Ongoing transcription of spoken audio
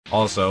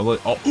Also,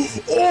 look.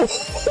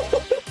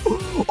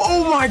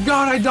 Oh my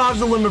god, I dodged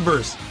the limit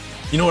burst.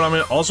 You know what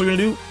I'm also gonna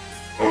do?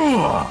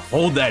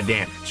 Hold that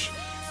damage.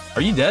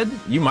 Are you dead?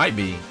 You might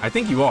be. I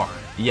think you are.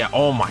 Yeah,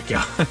 oh my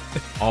god.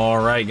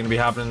 Alright, gonna be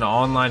hopping into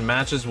online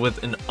matches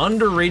with an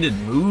underrated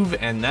move,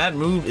 and that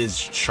move is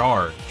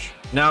Charge.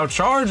 Now,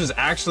 Charge is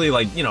actually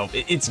like, you know,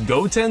 it's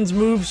Goten's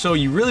move, so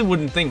you really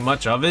wouldn't think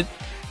much of it.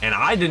 And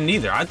I didn't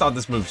either. I thought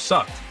this move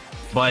sucked.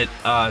 But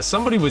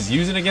somebody was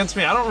using it against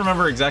me. I don't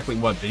remember exactly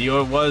what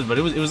video it was, but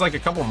it was like a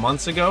couple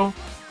months ago.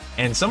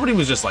 And somebody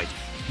was just like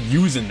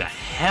using the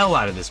hell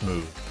out of this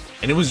move.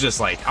 And it was just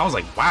like, I was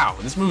like, wow,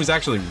 this move is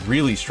actually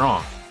really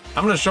strong.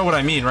 I'm gonna show what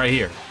I mean right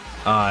here.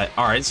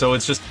 Alright, so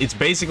it's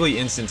basically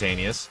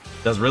instantaneous,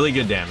 does really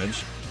good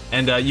damage,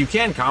 and you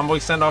can combo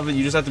extend off it,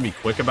 you just have to be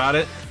quick about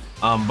it.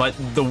 But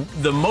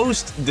the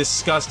most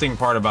disgusting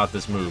part about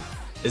this move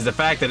is the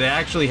fact that it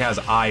actually has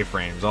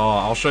iframes.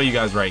 I'll show you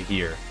guys right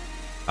here.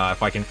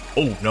 If I can,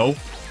 oh no.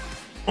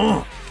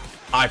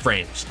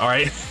 Iframes,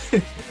 alright?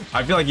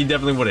 I feel like he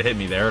definitely would have hit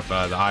me there if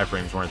the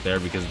iframes weren't there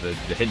because of the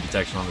hit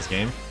detection on this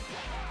game.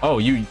 Oh,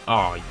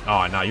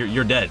 no,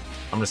 you're dead.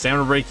 I'm gonna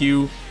stamina break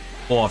you,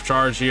 pull off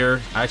Charge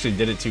here. I actually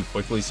did it too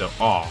quickly, so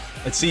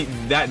let's see,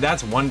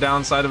 that's one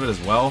downside of it as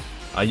well.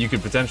 You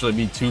could potentially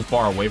be too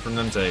far away from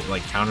them to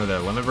like counter their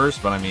limit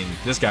burst, but I mean,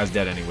 this guy's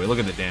dead anyway. Look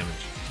at the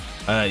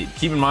damage.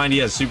 Keep in mind he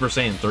has Super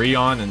Saiyan 3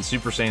 on, and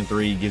Super Saiyan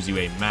 3 gives you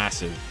a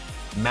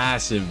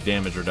massive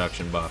damage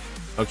reduction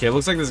buff. Okay,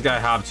 looks like this guy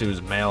hopped to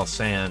his male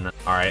Saiyan.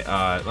 All right,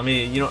 let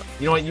me, you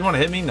know what, you want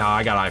to hit me? Nah,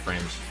 I got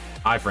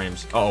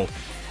iframes. Uh oh,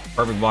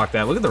 perfect block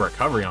that. Look at the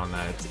recovery on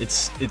that.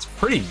 It's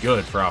pretty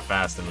good for how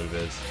fast the move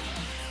is.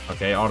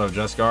 Okay, auto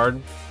just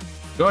guard.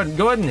 Go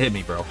ahead and hit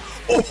me, bro.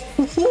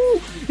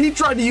 Oh, he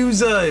tried to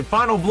use a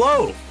final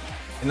blow,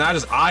 and I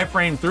just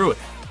iframed through it.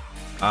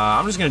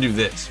 I'm just gonna do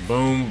this.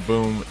 Boom,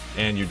 boom,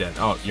 and you're dead.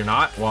 Oh, you're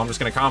not? Well, I'm just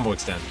gonna combo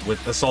extend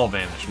with Assault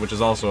Vanish, which is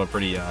also a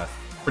pretty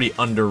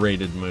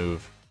underrated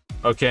move.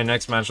 Okay,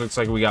 next match looks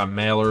like we got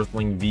Male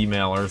Earthling v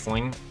Male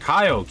Earthling.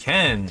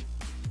 Kaioken.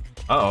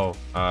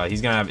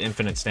 He's gonna have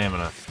infinite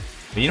stamina.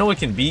 But you know what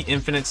can beat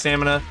infinite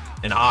stamina?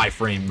 An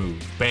iframe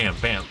move. Bam,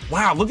 bam.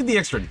 Wow, look at the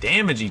extra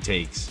damage he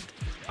takes.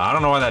 I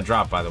don't know why that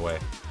dropped, by the way.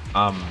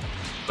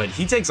 But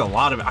he takes a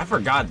lot of it. I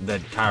forgot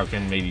that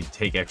Kaioken maybe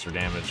take extra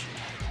damage.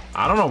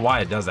 I don't know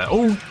why it does that.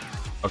 Oh,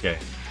 okay.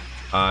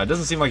 It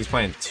doesn't seem like he's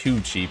playing too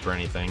cheap or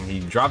anything. He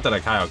dropped that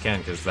at Kaioken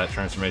because that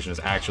transformation is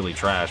actually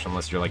trash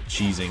unless you're like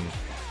cheesing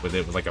with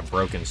it with like a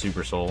broken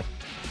Super Soul.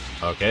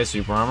 Okay,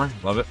 Super Armor.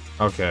 Love it.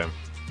 Okay.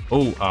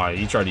 Oh,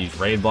 he tried to use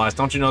Raid Blast.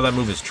 Don't you know that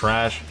move is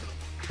trash?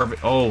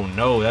 Perfect. Oh,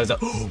 no. That's a...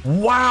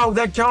 Wow,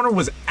 that counter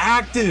was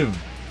active.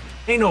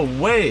 Ain't no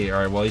way.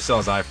 All right, well, he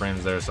still has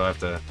iframes there, so I have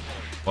to...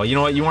 Well, you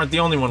know what? You weren't the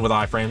only one with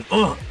iframes.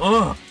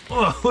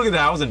 Look at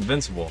that. I was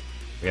invincible.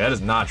 Okay, that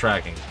is not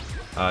tracking.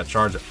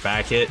 Charge,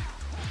 back hit.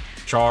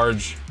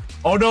 Charge.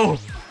 Oh, no.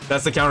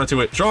 That's the counter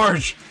to it.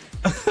 Charge.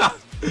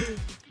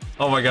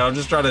 Oh, my God. I'm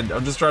just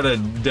trying to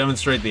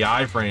demonstrate the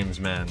iframes,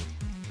 man.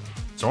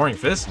 Soaring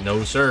Fist?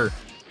 No, sir.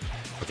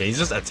 Okay, he's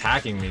just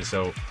attacking me,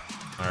 so...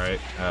 All right,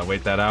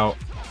 wait that out.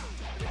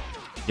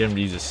 Get him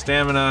to use his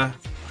stamina.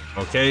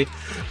 Okay.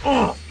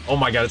 Oh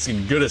my God, it's a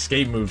good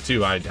escape move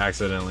too. I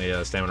accidentally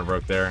stamina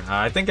broke there.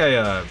 I think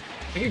I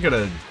could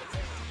have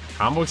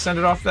combo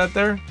extended off that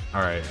there.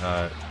 All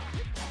right,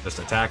 just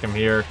attack him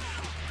here.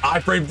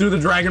 Iframe through the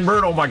Dragon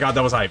Bird. Oh my God,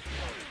 that was hype.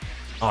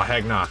 Oh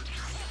heck nah.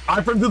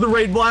 Iframe through the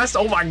Raid Blast.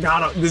 Oh my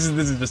God, this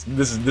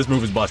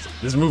move is busted.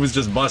 This move is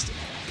just busted.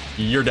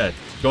 You're dead.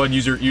 Go ahead and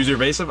use your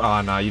evasive.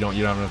 Oh no, you don't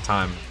have enough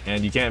time,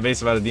 and you can't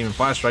evasive out of Demon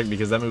Flash Strike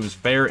because that move is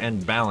fair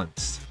and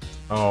balanced.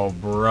 Oh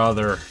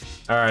brother.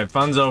 All right,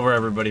 fun's over,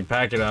 everybody.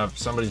 Pack it up.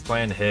 Somebody's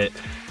playing hit.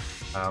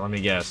 Let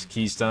me guess.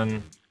 Key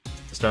stun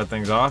to start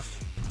things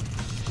off.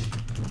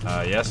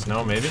 Yes,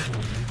 no, maybe.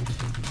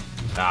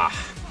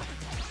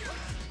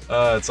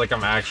 It's like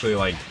I'm actually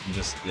like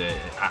just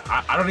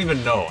I don't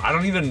even know. I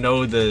don't even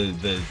know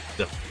the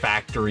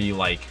factory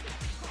like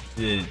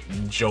the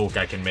joke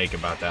I can make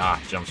about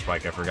that. Jump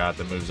spike. I forgot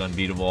the move's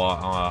unbeatable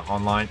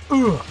online.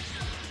 Ugh.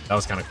 That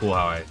was kind of cool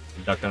how I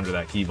ducked under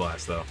that key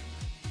blast though.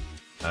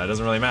 It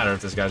doesn't really matter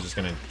if this guy's just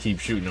gonna keep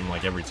shooting him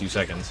like every 2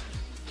 seconds.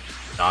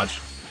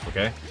 Dodge.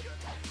 Okay.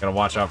 Gotta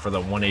watch out for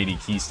the 180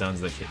 key stuns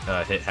that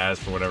Hit has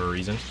for whatever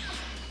reason.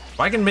 If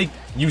I can make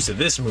use of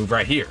this move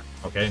right here.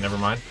 Okay, never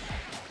mind.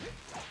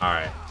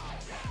 Alright.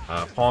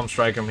 Palm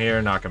strike him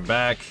here, knock him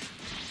back.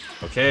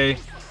 Okay.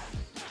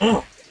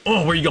 Where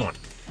are you going?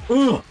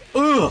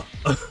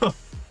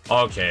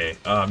 Okay.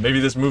 Maybe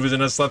this move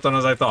isn't as slept on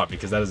as I thought,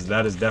 because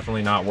that is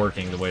definitely not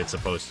working the way it's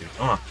supposed to.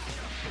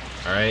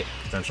 Alright.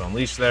 Potential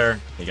unleash there.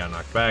 He got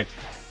knocked back.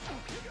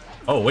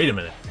 Oh, wait a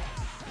minute.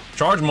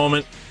 Charge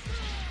moment.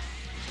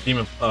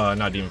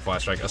 Not Demon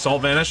Flash Strike.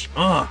 Assault Vanish.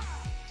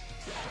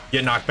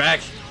 Get knocked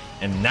back.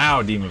 And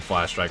now Demon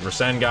Flash Strike.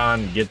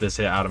 Rasengan, get this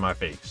hit out of my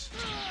face.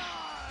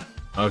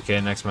 Okay,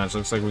 next match.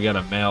 Looks like we got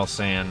a male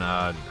Saiyan.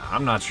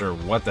 I'm not sure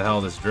what the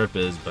hell this drip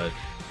is, but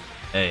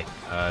hey,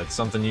 it's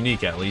something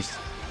unique at least.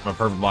 I'm gonna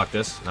perfect block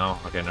this. No?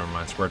 Okay, never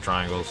mind. Square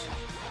triangles.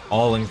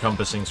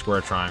 All-encompassing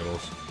square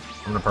triangles.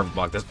 I'm gonna perfect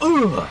block this.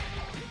 Ugh!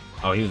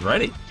 Oh, he was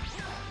ready.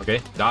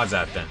 Okay, dodge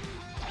that then.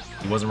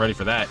 He wasn't ready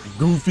for that.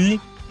 Goofy!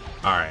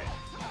 Alright.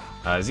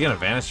 Is he gonna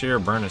vanish here or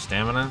burn his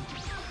stamina?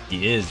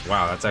 He is.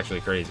 Wow, that's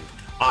actually crazy.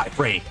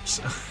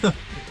 Iframes!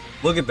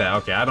 Look at that.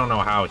 Okay, I don't know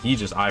how he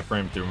just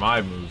iframed through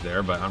my moves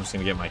there, but I'm just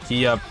gonna get my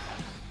key up.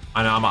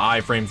 I know I'm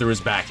an iframe through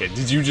his back hit.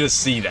 Did you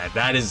just see that?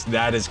 That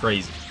is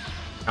crazy.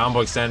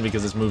 Combo extend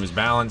because this move is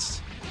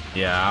balanced.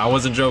 Yeah, I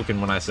wasn't joking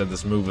when I said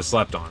this move was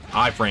slept on.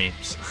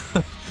 Iframes.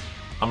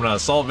 I'm gonna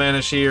assault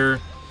vanish here.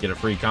 Get a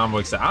free combo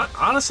extend.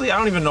 Honestly, I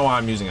don't even know why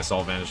I'm using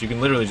assault vanish. You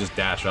can literally just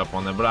dash up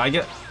on them, but I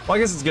guess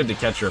it's good to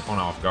catch your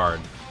opponent off guard.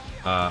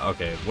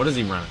 Okay, what is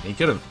he running? He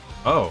could have.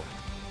 Oh,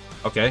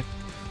 okay.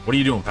 What are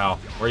you doing, pal?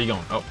 Where are you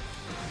going? Oh.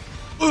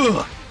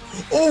 Ugh.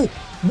 Oh,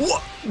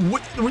 what?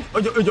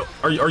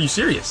 Are you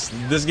serious?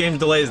 This game's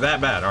delay is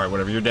that bad. All right,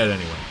 whatever. You're dead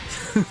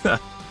anyway.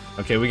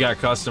 Okay, we got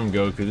custom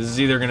Goku. This is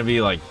either gonna be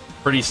like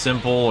pretty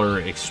simple or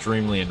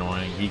extremely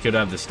annoying. He could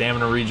have the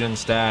stamina regen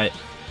stat,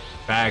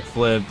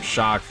 backflip,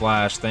 shock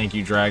flash, thank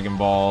you Dragon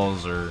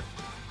Balls, or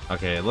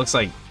okay. It looks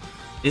like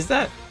is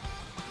that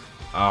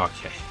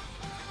okay?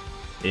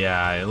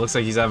 Yeah, it looks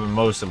like he's having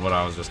most of what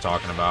I was just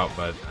talking about,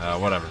 but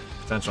whatever.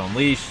 Potential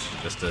unleashed,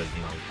 just to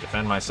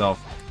defend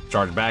myself.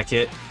 Charge back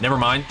hit. Never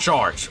mind.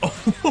 Charge.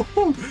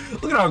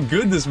 Look at how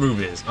good this move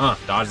is.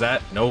 Dodge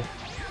that. No.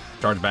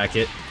 Charge back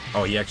hit.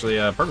 Oh, he actually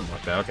perfect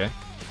blocked that. Okay.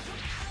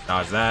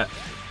 Dodge that.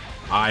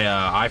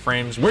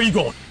 Iframes. Where are you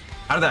going?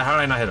 How did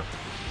I not hit him?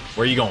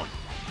 Where are you going?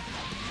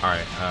 All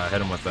right.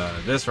 Hit him with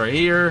this right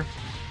here.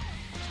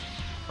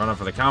 Run up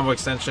for the combo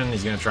extension.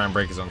 He's gonna try and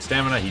break his own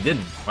stamina. He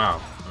didn't. Wow.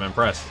 I'm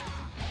impressed.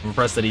 I'm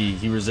impressed that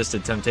he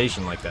resisted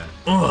temptation like that.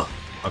 Ugh.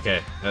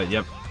 Okay.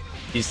 Yep.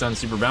 He's done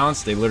super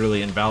balanced. They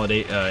literally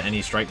invalidate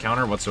any strike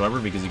counter whatsoever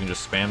because you can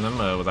just spam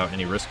them without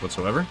any risk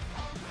whatsoever.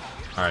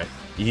 All right.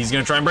 He's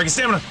gonna try and break his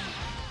stamina.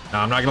 No,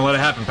 I'm not gonna let it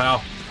happen,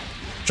 pal.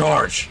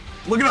 Charge.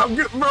 Look at how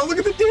good, bro. Look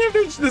at the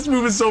damage. This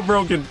move is so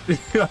broken.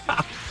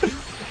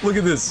 Look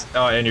at this.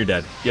 Oh, and you're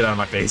dead. Get out of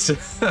my face.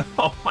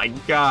 Oh my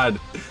god.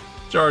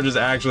 Charge is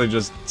actually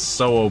just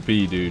so OP,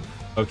 dude.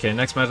 Okay,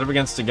 next matchup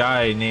against a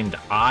guy named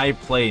I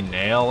Play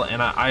Nail,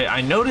 and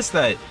I noticed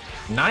that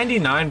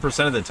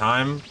 99% of the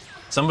time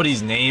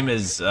somebody's name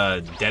is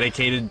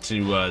dedicated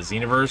to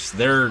Xenoverse.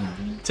 They're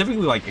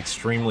typically like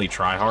extremely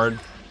try-hard.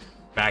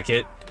 Back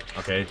hit.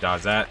 Okay,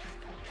 dodge that.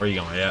 Where are you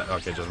going? Yeah,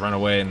 okay, just run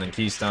away and then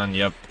key stun.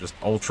 Yep, just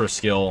ultra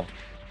skill.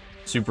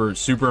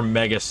 Super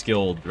mega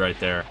skilled right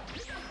there.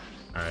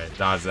 Alright,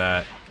 dodge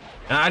that.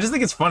 And I just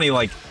think it's funny,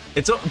 like,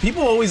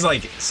 people always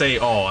like say,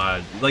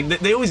 oh, like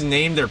they always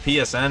name their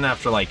PSN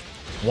after like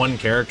one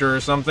character or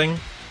something.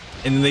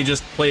 And then they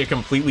just play a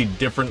completely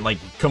different, like,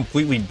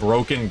 completely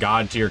broken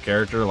god tier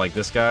character like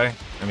this guy.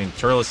 I mean,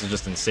 Turles is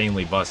just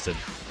insanely busted.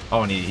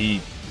 Oh, and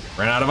he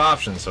ran out of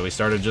options, so he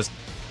started just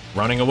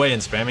running away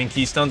and spamming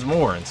key stuns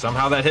more, and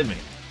somehow that hit me.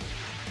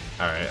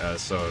 Alright,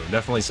 so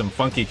definitely some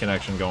funky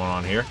connection going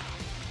on here.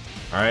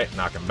 Alright,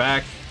 knock him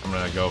back. I'm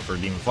gonna go for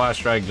Demon Flash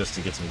Strike just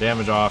to get some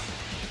damage off.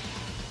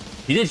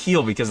 He did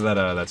heal because of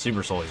that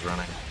Super Soul he's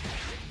running.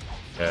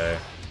 Okay,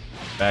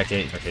 back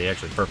 8. Okay, he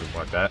actually perfect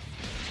blocked that.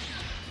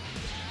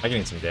 I can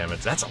need some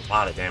damage. That's a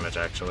lot of damage,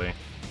 actually.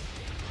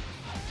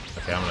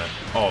 Okay, I'm gonna...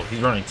 Oh,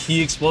 he's running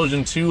Key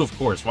Explosion too, of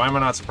course. Why am I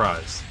not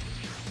surprised?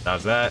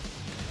 Dodge that.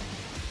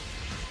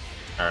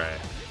 Alright.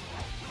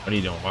 What are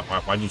you doing?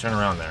 Why'd you turn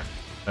around there?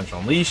 Potential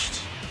Unleashed.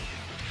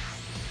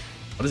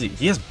 What is he?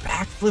 He has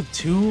backflip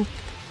too?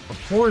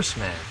 Of course,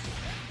 man.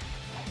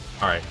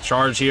 Alright,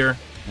 charge here.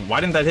 Why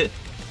didn't that hit?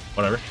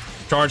 Whatever.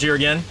 Charge here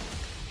again.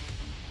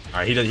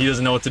 Alright, he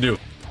doesn't know what to do.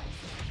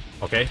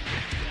 Okay.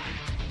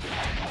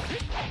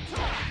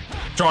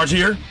 Charge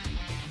here.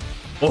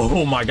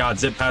 Oh my god,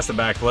 zip past the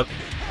backflip.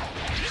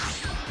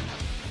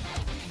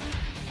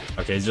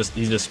 Okay, he's just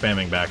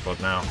spamming backflip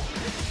now.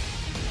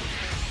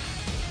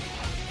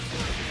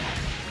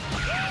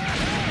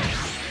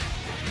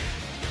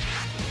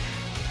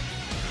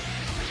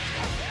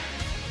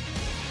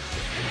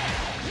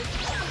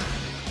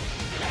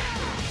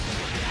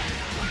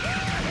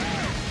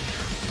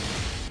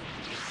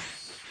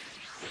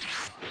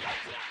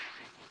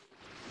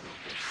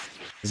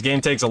 This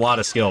game takes a lot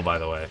of skill, by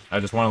the way. I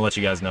just want to let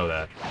you guys know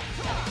that.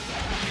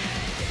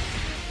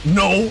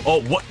 No!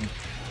 Oh, what?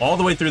 All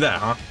the way through that,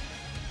 huh?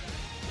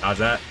 Dodge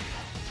that.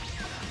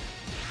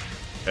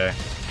 Okay.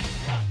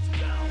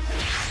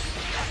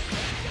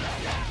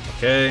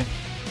 Okay.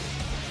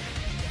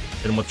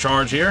 Hit him with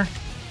charge here.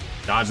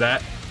 Dodge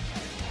that.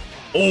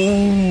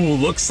 Oh,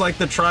 looks like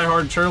the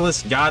tryhard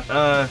Turles got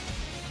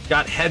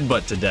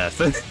headbutt to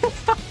death.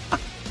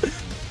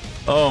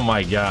 Oh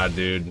my god,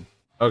 dude.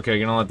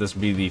 Okay, gonna let this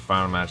be the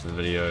final match of the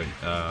video.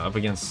 Up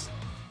against,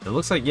 it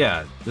looks like,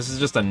 yeah, this is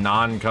just a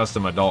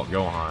non-custom adult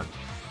Gohan.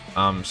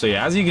 So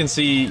yeah, as you can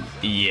see,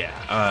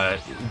 yeah,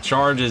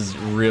 charge is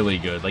really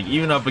good. Like,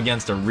 even up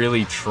against a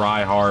really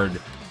try-hard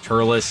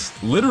Turles,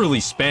 literally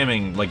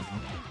spamming, like,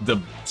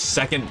 the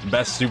second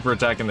best super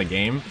attack in the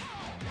game,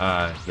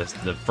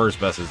 The first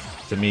best is,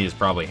 to me, is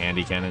probably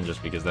Handy Cannon,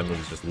 just because that move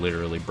is just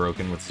literally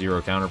broken with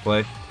 0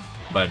 counterplay.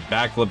 But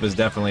backflip is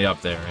definitely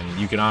up there, and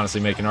you can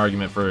honestly make an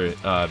argument for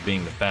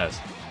being the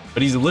best.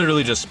 But he's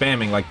literally just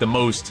spamming like the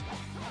most,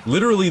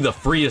 literally the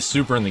freest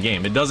super in the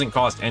game. It doesn't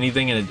cost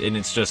anything, and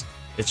it's just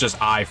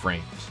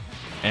iframes,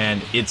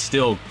 and it's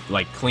still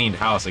like cleaned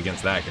house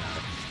against that guy.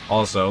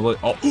 Also, look,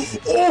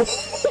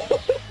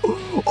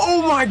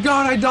 oh my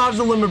god, I dodged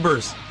the limit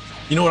burst.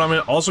 You know what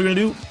I'm also gonna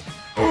do?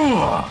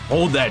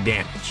 Hold that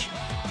damage.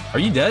 Are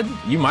you dead?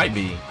 You might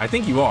be. I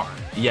think you are.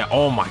 Yeah.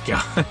 Oh my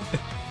god.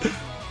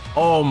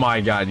 Oh my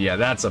god. Yeah,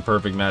 that's a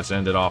perfect match to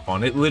end it off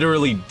on. It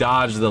literally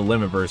dodged the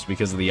limit burst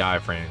because of the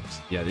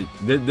iframes. Yeah,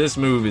 this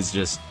move is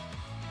just,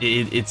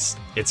 it's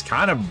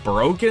kind of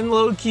broken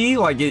low key.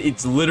 Like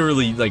it's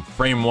literally like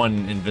frame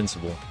 1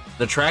 invincible.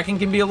 The tracking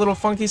can be a little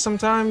funky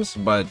sometimes,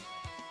 but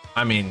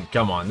I mean,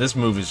 come on, this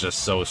move is just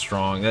so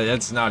strong.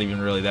 That's not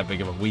even really that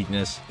big of a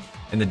weakness,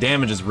 and the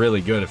damage is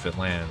really good if it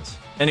lands.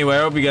 Anyway, I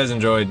hope you guys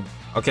enjoyed.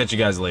 I'll catch you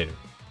guys later.